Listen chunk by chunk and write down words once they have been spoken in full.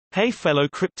Hey fellow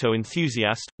crypto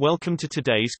enthusiast, welcome to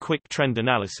today's quick trend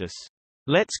analysis.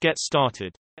 Let's get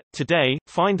started. Today,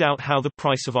 find out how the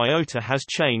price of IOTA has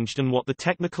changed and what the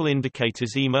technical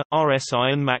indicators EMA,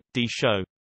 RSI and MACD show.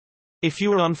 If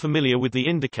you are unfamiliar with the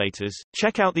indicators,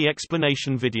 check out the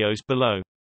explanation videos below.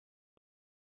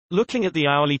 Looking at the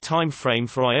hourly time frame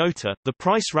for IOTA, the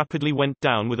price rapidly went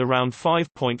down with around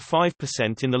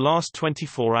 5.5% in the last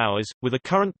 24 hours, with a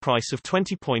current price of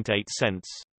 20.8 cents.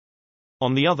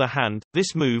 On the other hand,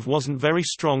 this move wasn't very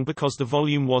strong because the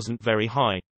volume wasn't very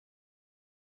high.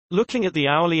 Looking at the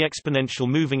hourly exponential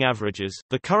moving averages,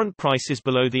 the current price is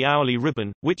below the hourly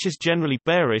ribbon, which is generally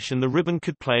bearish, and the ribbon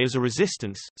could play as a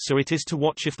resistance, so it is to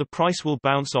watch if the price will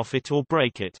bounce off it or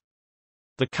break it.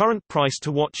 The current price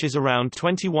to watch is around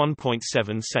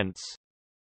 21.7 cents.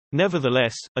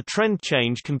 Nevertheless, a trend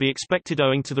change can be expected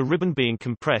owing to the ribbon being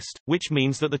compressed, which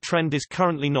means that the trend is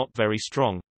currently not very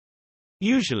strong.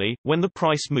 Usually, when the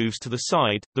price moves to the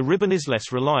side, the ribbon is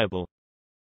less reliable.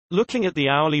 Looking at the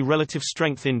hourly relative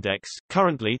strength index,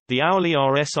 currently, the hourly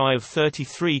RSI of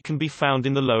 33 can be found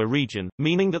in the lower region,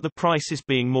 meaning that the price is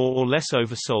being more or less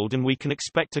oversold and we can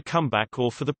expect a comeback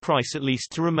or for the price at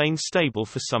least to remain stable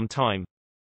for some time.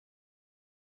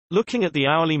 Looking at the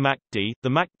hourly MACD, the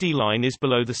MACD line is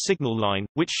below the signal line,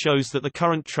 which shows that the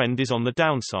current trend is on the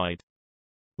downside.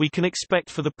 We can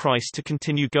expect for the price to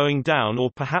continue going down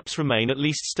or perhaps remain at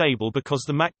least stable because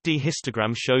the MACD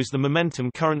histogram shows the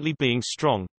momentum currently being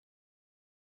strong.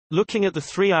 Looking at the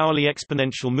 3-hourly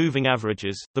exponential moving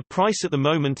averages, the price at the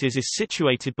moment is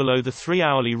situated below the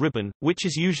 3-hourly ribbon, which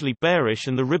is usually bearish,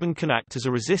 and the ribbon can act as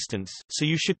a resistance, so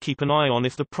you should keep an eye on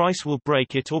if the price will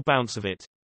break it or bounce of it.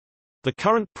 The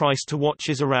current price to watch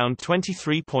is around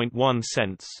 23.1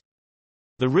 cents.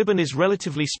 The ribbon is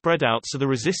relatively spread out, so the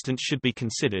resistance should be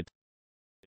considered.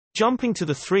 Jumping to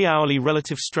the 3-hourly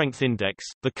relative strength index,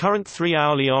 the current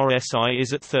 3-hourly RSI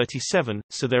is at 37,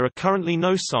 so there are currently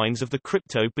no signs of the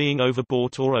crypto being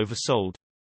overbought or oversold.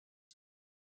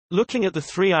 Looking at the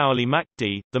 3-hourly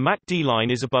MACD, the MACD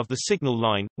line is above the signal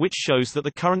line, which shows that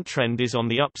the current trend is on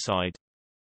the upside.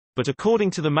 But according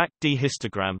to the MACD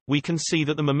histogram, we can see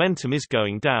that the momentum is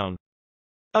going down.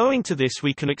 Owing to this,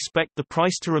 we can expect the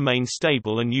price to remain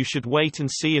stable, and you should wait and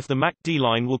see if the MACD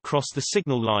line will cross the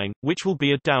signal line, which will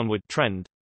be a downward trend.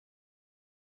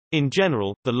 In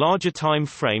general, the larger time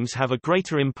frames have a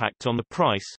greater impact on the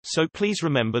price, so please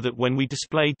remember that when we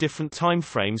display different time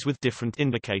frames with different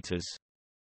indicators.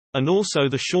 And also,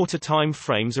 the shorter time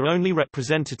frames are only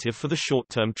representative for the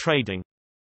short-term trading.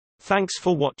 Thanks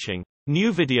for watching.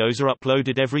 New videos are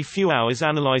uploaded every few hours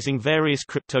analyzing various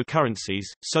cryptocurrencies,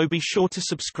 so be sure to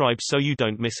subscribe so you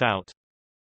don't miss out.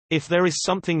 If there is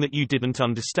something that you didn't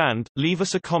understand, leave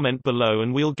us a comment below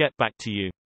and we'll get back to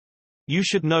you. You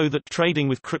should know that trading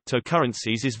with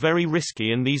cryptocurrencies is very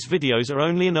risky, and these videos are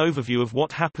only an overview of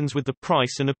what happens with the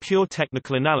price and a pure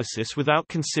technical analysis without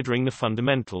considering the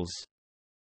fundamentals.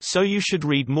 So you should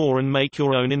read more and make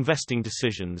your own investing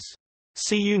decisions.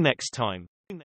 See you next time.